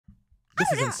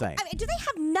This is insane. I mean, do they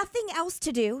have nothing else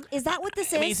to do? Is that what this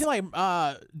is? I mean, it seems like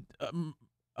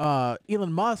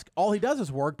Elon Musk, all he does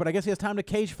is work, but I guess he has time to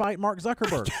cage fight Mark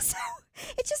Zuckerberg. I guess so.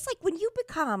 It's just like when you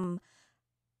become,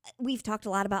 we've talked a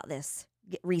lot about this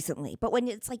recently, but when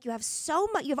it's like you have so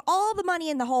much, you have all the money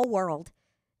in the whole world,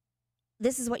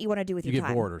 this is what you want to do with your time. You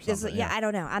get bored or something. Yeah, I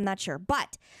don't know. I'm not sure.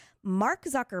 But Mark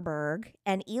Zuckerberg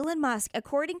and Elon Musk,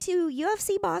 according to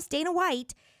UFC boss Dana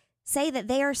White, say that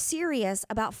they are serious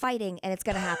about fighting and it's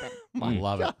going to happen. I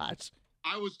love it.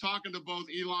 I was talking to both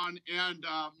Elon and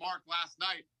Mark last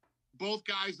night. Both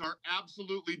guys are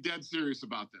absolutely dead serious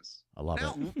about this. I love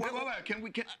it.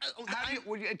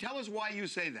 Wait. Tell us why you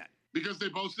say that. Because they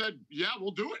both said, yeah,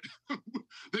 we'll do it.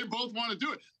 They both want to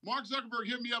do it. Mark Zuckerberg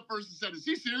hit me up first and said, is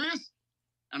he serious?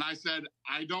 And I said,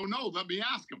 I don't know. Let me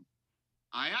ask him.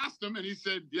 I asked him and he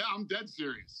said, yeah, I'm dead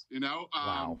serious.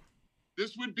 Wow.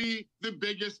 This would be the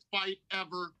biggest fight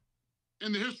ever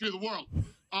in the history of the world.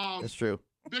 That's true.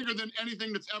 Bigger than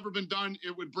anything that's ever been done.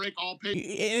 It would break all It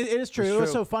paper. is true.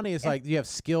 What's so funny is like you have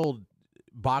skilled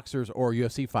boxers or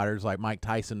UFC fighters like Mike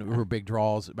Tyson who were big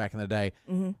draws back in the day,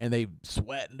 and they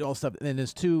sweat and do all stuff. And then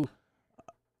there's two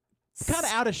kind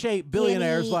of out of shape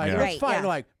billionaires like let's fight,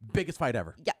 like biggest fight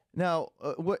ever. Yeah. Now,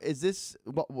 what is this?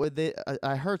 What would they?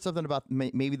 I heard something about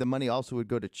maybe the money also would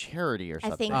go to charity or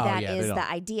something. I think that is the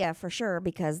idea for sure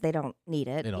because they don't need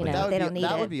it. They don't need it.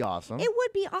 That would be awesome. It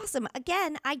would be awesome.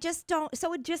 Again, I just don't. So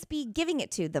it would just be giving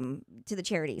it to them, to the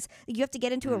charities. You have to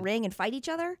get into a ring and fight each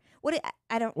other.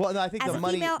 I don't. Well, no, I think as the a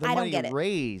money, female, the I money don't get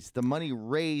it. the money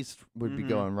raised would be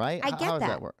going right. I get How does that.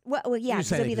 that work? Well, yeah,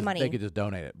 because it'd be the money. They could just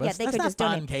donate it. But yeah, they that's could not just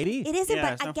fun, donate. Katie. It isn't.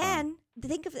 Yeah, but again,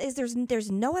 think of there's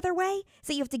no other way.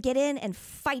 So you have to get in and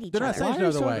fight each They're not other. saying Why are you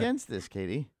other so way. against this,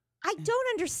 Katie? I don't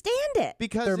understand it.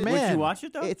 Because They're men. Would you watch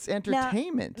it though? it's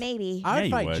entertainment. Maybe. I would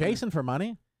you fight would. Jason for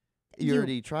money. You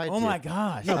already tried to. Oh my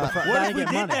gosh! No, but what if we get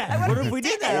did money. that? What if we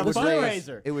did that? It A would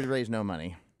fundraiser. it would raise no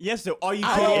money. Yes. So are you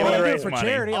I kidding don't me? want to do raise it for money.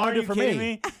 charity. I want Are to do you it for kidding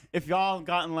me. me? If y'all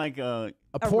gotten like a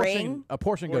ring? A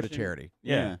portion go to Portion. charity.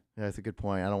 yeah, Yeah, that's a good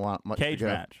point. I don't want much Cage to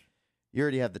go. match. You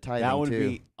already have the tithing that would too.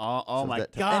 be oh So my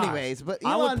that- god. Anyways, but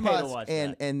I would Elon pay to Musk watch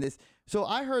and that. and this. So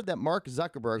I heard that Mark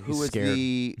Zuckerberg, who He's is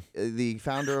scared. the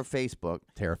founder of Facebook,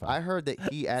 Terrified. I heard that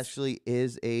he actually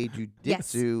is a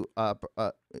jujitsu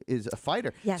is a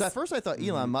fighter. Yes. So at first I thought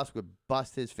Elon Musk would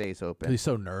bust his face open. He's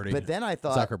so nerdy. But then I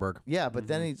thought Zuckerberg. Yeah, but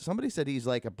then somebody said he's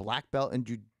like a black belt in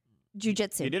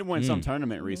Jiu-jitsu. He did win some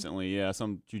tournament recently. Yeah,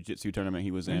 some jiu-jitsu tournament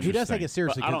he was in. He does take it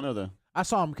seriously. But I don't know the. I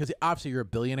saw him because obviously you're a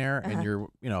billionaire and you're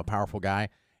a powerful guy,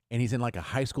 and he's in like a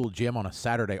high school gym on a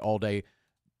Saturday all day,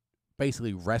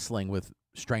 basically wrestling with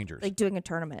strangers. like doing a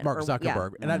tournament. Mark or-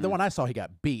 Zuckerberg, and the one I saw he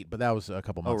got beat, but that was a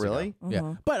couple months really? ago.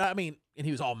 Yeah, but I mean, and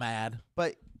he was all mad.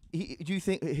 But do you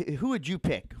think who would you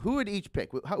pick? Who would each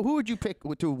pick? Who would you pick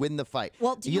to win the fight?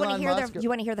 Well, do you want to Elon hear Musk do you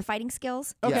want to hear the fighting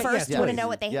skills? Okay, First, yes, you want to please. know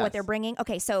what Yes. what they're bringing?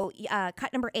 Okay, so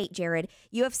cut number 8, Jared.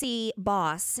 UFC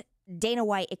boss Dana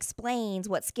White explains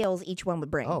what skills each one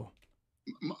would bring. Oh.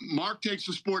 Mark takes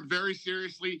the sport very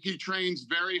seriously. He trains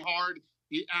very hard.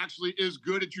 He actually is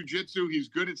good at jiu-jitsu. He's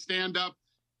good at stand-up.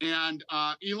 And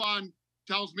Elon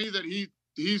tells me that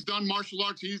he's done martial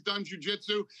arts. He's done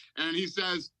jiu-jitsu. And he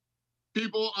says,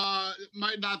 people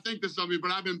might not think this of me,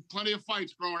 but I've been plenty of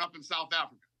fights growing up in South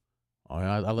Africa. Oh,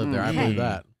 yeah, I lived there. I believe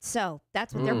that. So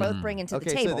that's what they're both bringing to the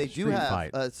Okay, table. so they do Street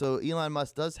have. fight. So Elon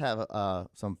Musk does have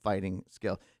some fighting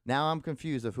skill. Now I'm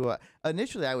confused of who.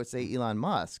 Initially, I would say Elon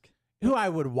Musk. Who I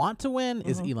would want to win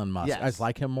is Elon Musk. Yes. I just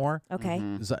like him more. Okay.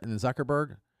 And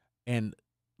Zuckerberg. And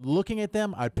looking at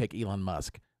them, I'd pick Elon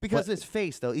Musk. Because But- his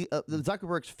face, though,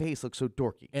 Zuckerberg's face looks so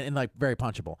dorky. and like very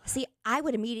punchable. See, I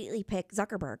would immediately pick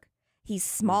Zuckerberg. He's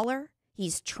smaller.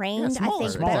 He's trained, Yeah, smaller, I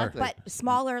think, smaller. better, but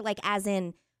smaller, like as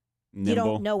in you Nimble.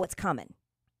 don't know what's coming.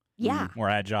 Yeah. More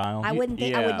agile. I wouldn't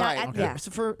think. I would not. Right, Yeah. So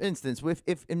for instance,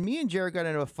 if me and Jared got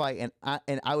into a fight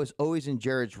and I was always in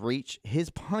Jared's reach,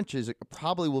 his punches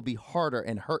probably will be harder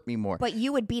and hurt me more. But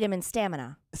you would beat him in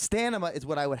stamina. Stamina is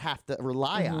what I would have to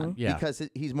rely on Yeah. because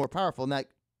he's more powerful. Now,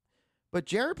 but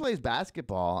Jared plays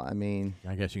basketball. I mean,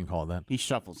 I guess you can call it that. He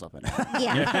shuffles up and down.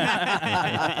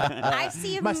 Yeah. I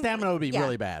see him. My stamina would be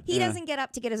really bad. He doesn't get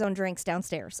up to get his own drinks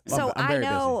downstairs. Well, So I'm I very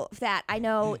know that. I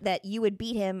know that you would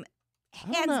beat him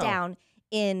hands know. down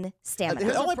in stamina.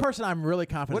 The only person I'm really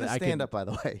confident what is I stand can, up, by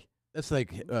the way? it's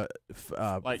like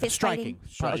Like Fist striking.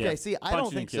 fighting? Okay, see, I don't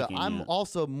Punching think and so. kicking, I'm yeah.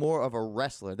 also more of a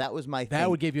wrestler. That was my thing. That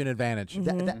would give you an advantage.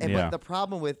 But Yeah. the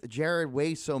problem with Jared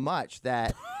weighs so much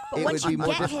that But it once would be you more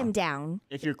get difficult. him down,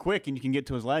 if you're quick and you can get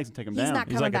to his legs and take him He's down. not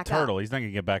He's coming like a back up. turtle. He's not going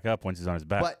to get back up once he's on his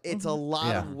back. But it's a lot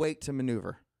Yeah. of weight to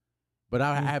maneuver. But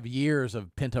I have years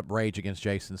of pent up rage against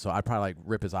Jason, so I'd probably like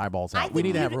rip his eyeballs out. We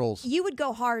need to have rules. You would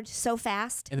go hard so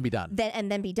fast and then be done.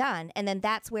 And then be done. And then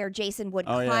that's where Jason would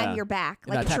climb your back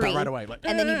like a tree. Right away, like,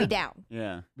 and then you'd be down.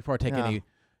 Yeah. Before I take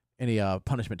any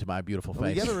punishment to my beautiful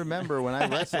face. You got to remember, when I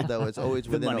wrestled, though, it's always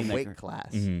within a weight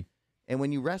class. And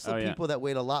when you wrestle people that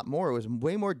weighed a lot more, it was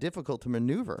way more difficult to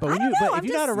maneuver. But, if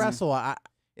you got to wrestle,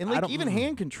 and like even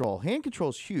hand control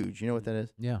is huge. You know what that is?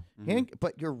 Yeah.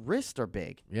 But your wrists are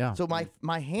big. Yeah. So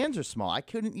my hands are small. I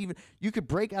couldn't even. You could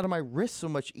break out of my wrists so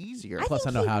much easier. Plus,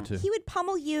 I know how to. He would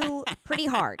pummel you pretty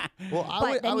hard. Well,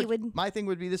 I would. My thing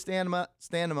would be the stamina.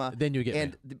 Then you get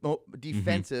and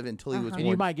defensive until he was. And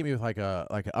you might get me with like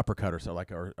an uppercut or so,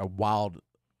 like a wild.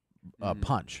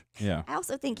 Punch. Yeah. I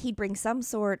also think he'd bring some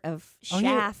sort of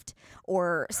shaft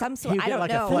or some sort. I don't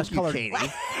like know. A flesh-colored. He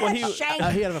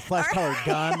had a flesh-colored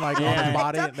gun like on his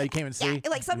body that you can't even see.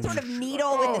 Like some sort of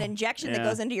needle with an injection that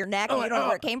goes into your neck, and you don't know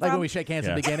where it came from. Like when we shake hands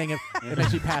in the beginning, it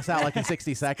makes you pass out like in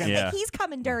 60 seconds. Yeah. Like he's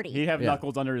coming dirty. He'd have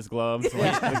knuckles under his gloves,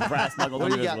 like brass knuckles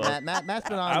under his gloves. Matt's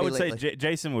been on. I would say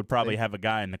Jason would probably have a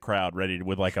guy in the crowd ready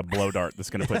with like a blow dart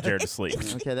that's going to put Jared to sleep.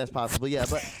 Okay, that's possible. Yeah,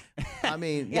 but I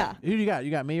mean, yeah. Who you got?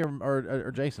 You got me or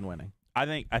Jason winning? I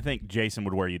think Jason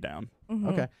would wear you down.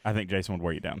 Okay. I think Jason would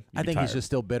wear you down. I think he's just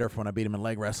still bitter from when I beat him in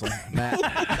leg wrestling, Matt.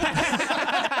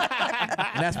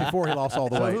 And that's before he lost all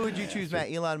the weight. Who would you choose,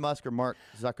 Matt? Elon Musk or Mark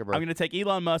Zuckerberg? I'm going to take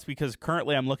Elon Musk because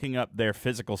currently I'm looking up their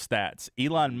physical stats.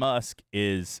 Elon Musk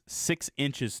is 6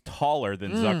 inches taller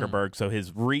than Zuckerberg, so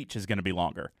his reach is going to be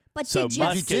longer. But so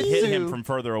Musk can hit him from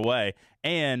further away,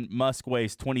 and Musk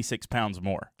weighs 26 pounds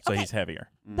more, so he's heavier.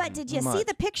 But did you see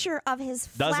the picture of his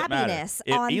Doesn't flabbiness?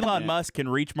 Matter. If Elon Musk can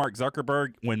reach Mark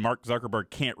Zuckerberg when Mark Zuckerberg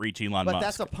can't reach Elon Musk. But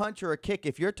that's a punch or a kick.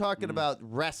 If you're talking about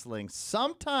wrestling,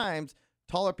 sometimes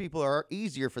taller people are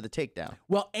easier for the takedown.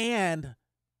 Well, and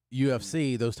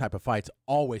UFC, those type of fights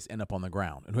always end up on the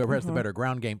ground. And whoever has the better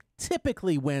ground game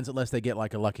typically wins unless they get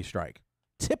like a lucky strike.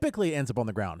 Typically ends up on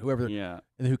the ground. Whoever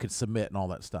and who could submit and all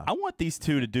that stuff. I want these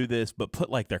two to do this, but put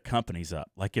like their companies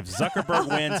up. Like if Zuckerberg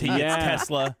wins, he gets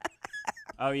Tesla.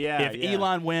 Oh yeah. If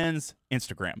Elon wins,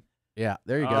 Instagram. Yeah,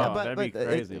 there you go. Yeah, that'd be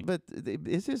crazy. But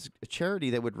is this a charity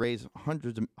that would raise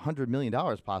 $100 million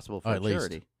possible for at least.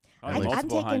 charity? I'm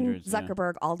taking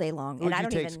Zuckerberg all day long, Who'd and I you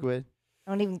take, Squid?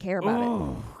 I don't even care about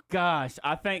it. Gosh,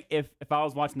 I think if I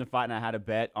was watching the fight and I had a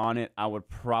bet on it, I would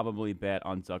probably bet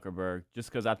on Zuckerberg, just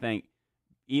because I think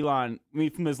Elon, I mean,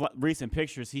 from his recent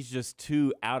pictures, he's just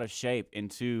too out of shape and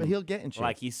too. But he'll get in shape.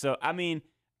 Like he's so. I mean,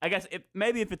 I guess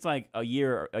maybe if it's like a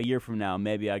year from now,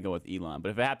 maybe I go with Elon.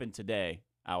 But if it happened today,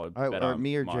 I would bet on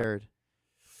me or Mark. Jared.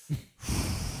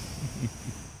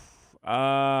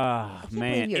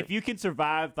 Man, if you can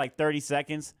survive like 30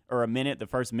 seconds or a minute, the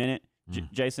first minute,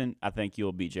 Jason, I think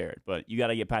you'll beat Jared. But you got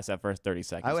to get past that first 30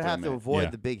 seconds. I would have to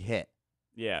avoid the big hit.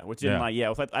 Yeah, which is like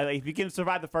if you can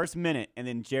survive the first minute and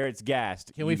then Jared's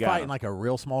gassed. Can we fight in like a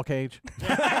real small cage?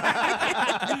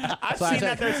 I've seen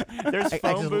that there's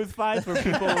phone booth fights where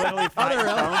people literally fight in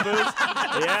phone booths.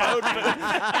 Yeah,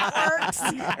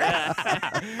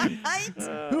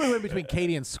 Who would win between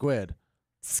Katie and Squid?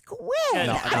 Squid. I don't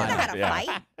know how to fight.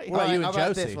 What about you and how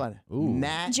Josie? about this one? Ooh.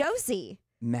 Josie.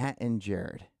 Matt and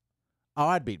Jared. Oh,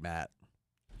 I'd beat Matt.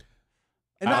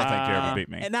 I don't think Jared would beat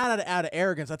me. And not out of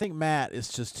arrogance, I think Matt is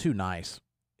just too nice.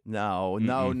 No. And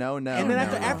then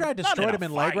after I destroyed him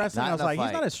in leg wrestling, I was like,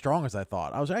 he's not as strong as I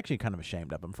thought. I was actually kind of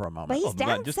ashamed of him for a moment. But he's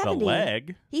down just 70. a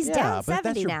leg. He's down 70 but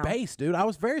that's your now. base, dude. I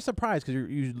was very surprised because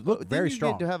you look very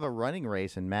strong. You get to have a running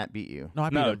race and Matt beat you. No,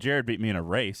 I beat him. Jared beat me in a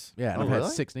race. Yeah, and I've had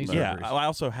 6 knee surgeries. Yeah, I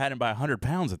also had him by 100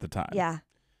 pounds at the time. Yeah.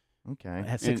 Okay. I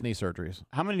had 6 knee surgeries.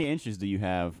 How many inches do you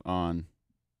have on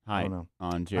height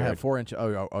on Jared? I have 4 inches. Oh,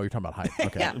 you're talking about height.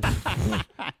 Okay.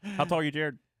 How tall are you,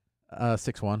 Jared?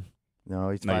 6'1".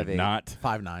 No, he's No, 5'8". you're not.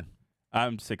 5'9".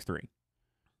 I'm 6'3".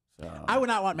 So, I would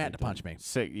not want Matt to punch me.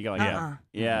 Sick. You got like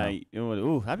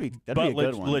ooh, that'd be a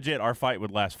good one. Legit, our fight would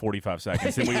last 45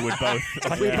 seconds, and we would both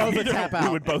would tap out. We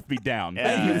would both be down. I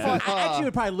actually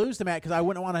would probably lose to Matt because I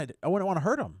wouldn't want to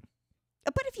hurt him.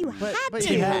 But if you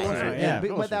had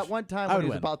to. But that one time when he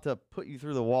was about to put you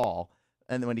through the wall,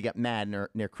 and then when he got mad near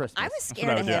Christmas. I was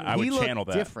scared of him. I would he channel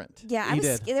looked that. different. Yeah,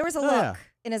 there was a look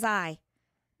in his eye.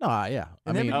 No, yeah.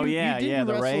 I mean, you didn't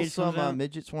the wrestle rage some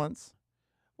midgets once.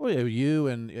 Well, you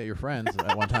and your friends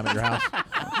at one time at your house.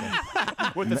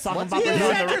 With the song about you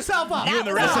set yourself up. You and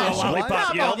the rest of the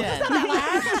lollipop yelled.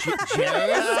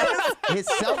 his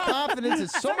self-confidence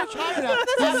is so much higher now.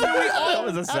 That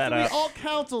was a After setup. we all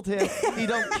counseled him, he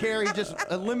don't care. He just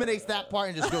eliminates that part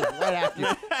and just goes right after you.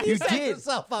 You set did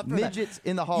yourself up for that. midgets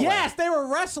in the hallway. Yes, they were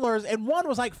wrestlers, and one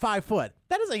was like 5 foot.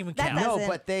 That doesn't even That count. doesn't- No,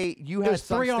 but you It have was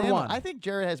some 3-on-1. stamina. I think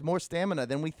Jared has more stamina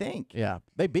than we think. Yeah,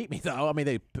 they beat me though. I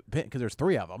mean, because there's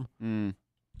 3 of them.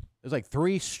 There's like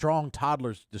 3 strong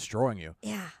toddlers destroying you.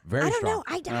 Yeah. Very I don't strong. know.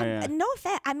 I don't. Oh, yeah. No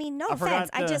offense. I mean, no I forgot offense.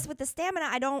 I just with the stamina,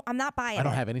 I'm not buying I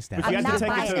don't it. have any But stamina. you I'm have, to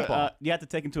not take buying into, it. you have to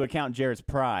take into account Jared's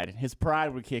pride. His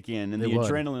pride would kick in, and It the would.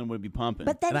 adrenaline would be pumping.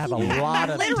 But then And I have he a would lot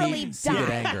of literally deep-seated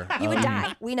die. anger. You would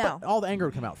die. We know. All the anger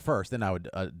would come out first, then I would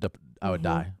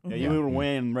die. yeah, you would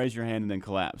win, raise your hand, and then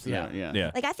collapse. Yeah. yeah.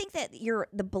 Like I think that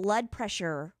the blood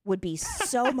pressure would be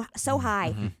so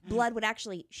high, blood would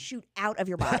actually shoot out of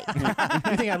your body.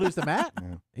 You think I'd lose to Matt?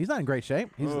 He's not in great shape.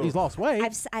 He's lost weight.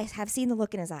 I have seen the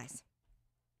look in his eyes.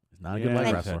 He's not a good Yeah. leg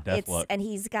And wrestler. Death look. and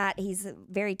he's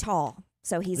very tall,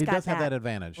 so He got does have that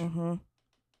advantage.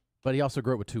 But he also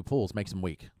grew up with 2 pools, makes him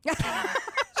weak.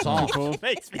 Soft.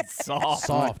 Makes me soft.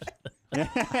 Soft.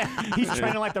 He's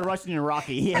training like the Russian in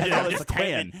Rocky. He has Yeah, all this just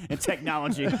equipment and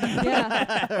technology.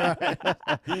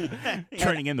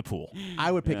 Training in the pool.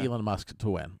 I would pick Elon Musk to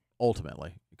win,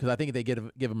 ultimately. Because I think if they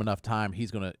give him enough time,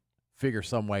 he's going to figure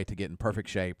some way to get in perfect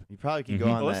shape. You probably could go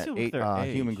on Well, let's see what their that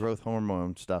age. human growth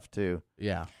hormone stuff too.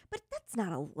 Yeah. But that's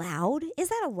not allowed. Is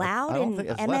that allowed I don't in think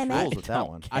there's less MMA? rules with that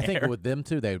one. I think with them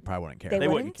two, they probably wouldn't care. They They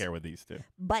wouldn't? wouldn't care with these two.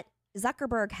 But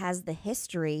Zuckerberg has the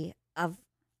history of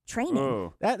training.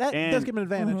 Oh. That does And- give him an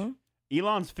advantage. Mhm.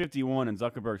 Elon's 51 and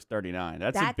Zuckerberg's 39.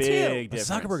 That's That a big too. But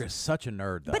difference. Zuckerberg is such a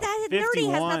nerd, though. But that nerdy has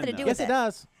 51, nothing to do though. with Yes, it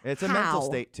does. It's a mental How?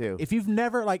 state too. If you've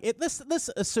never let's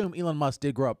assume Elon Musk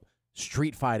did grow up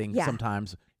street fighting Yeah.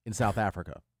 sometimes in South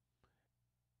Africa.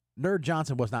 Nerd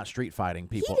Johnson was not street fighting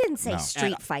people. He didn't say No.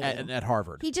 street fighting. At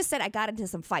Harvard. He just said I got into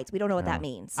some fights. We don't know what that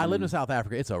means. I lived in South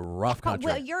Africa. It's a rough country.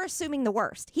 Well, you're assuming the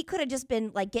worst. He could have just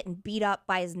been like getting beat up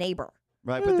by his neighbor.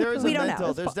 Right, but there is We a don't know.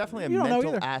 mental. There's definitely a You don't know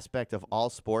mental either. aspect of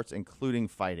all sports, including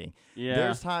fighting. Yeah.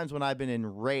 There's times when I've been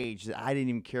enraged that I didn't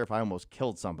even care if I almost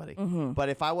killed somebody. Mm-hmm. But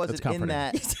if I wasn't in comforting.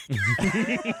 that,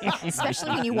 Especially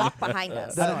when you walk behind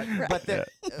us. but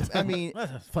I mean,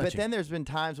 That's but punchy. then there's been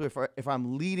times where if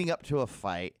I'm leading up to a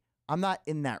fight, I'm not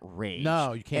in that rage.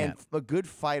 No, you can't. And good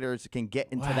fighters can get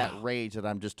into that Wow. rage that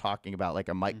I'm just talking about, like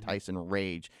a Mike Tyson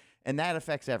rage, and that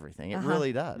affects everything. It Uh-huh.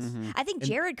 really does. I think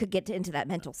Jared could get into that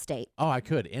mental state. Oh, I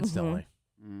could instantly.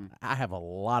 Mm. I have a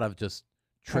lot of just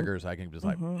triggers. I can just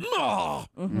like, Mhm. "Oh!"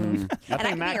 I And I think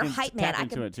can Matt be your can hype man. tap I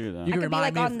into can, it too, though. I You could be remind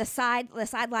like me on of- the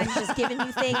sideline, just giving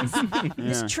you things,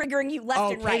 just triggering you left Oh,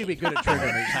 and Katie right. would be good at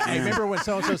triggering me. Hey, remember when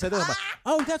so-and-so said this? I'm like,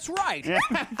 oh, that's right.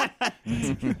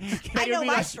 I know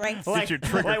my strengths. Like, your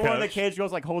trigger like one of the coach. cage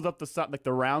girls like holds up the like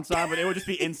the round sign, but it would just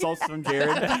be insults from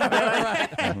Jared.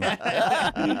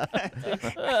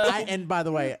 And by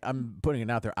the way, I'm putting it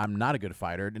out there. I'm not a good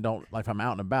fighter. And don't like if I'm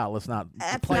out and about. Let's not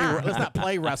That's play. not. Let's not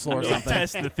play wrestle or something.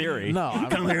 Test the theory. No, I'm-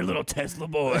 Come here, little Tesla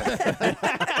boy.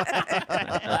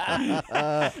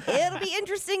 It'll be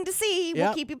interesting to see. We'll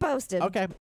Yep. keep you posted. Okay.